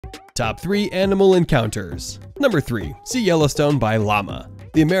Top 3 Animal Encounters. Number 3. See Yellowstone by llama.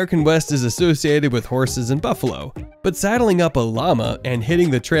 The American West is associated with horses and buffalo, but saddling up a llama and hitting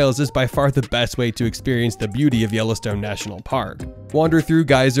the trails is by far the best way to experience the beauty of Yellowstone National Park. Wander through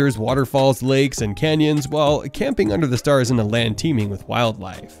geysers, waterfalls, lakes, and canyons while camping under the stars in a land teeming with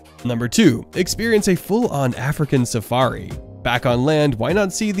wildlife. Number 2. Experience a full-on African safari. Back on land, why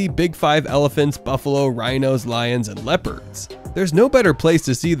not see the big 5 elephants, buffalo, rhinos, lions, and leopards? There's no better place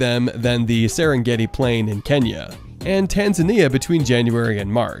to see them than the Serengeti Plain in Kenya and Tanzania between January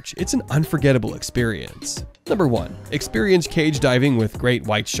and March. It's an unforgettable experience. Number 1. Experience cage diving with great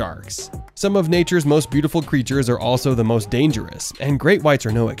white sharks. Some of nature's most beautiful creatures are also the most dangerous, and great whites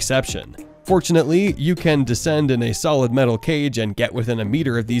are no exception. Fortunately, you can descend in a solid metal cage and get within a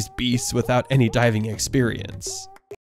meter of these beasts without any diving experience.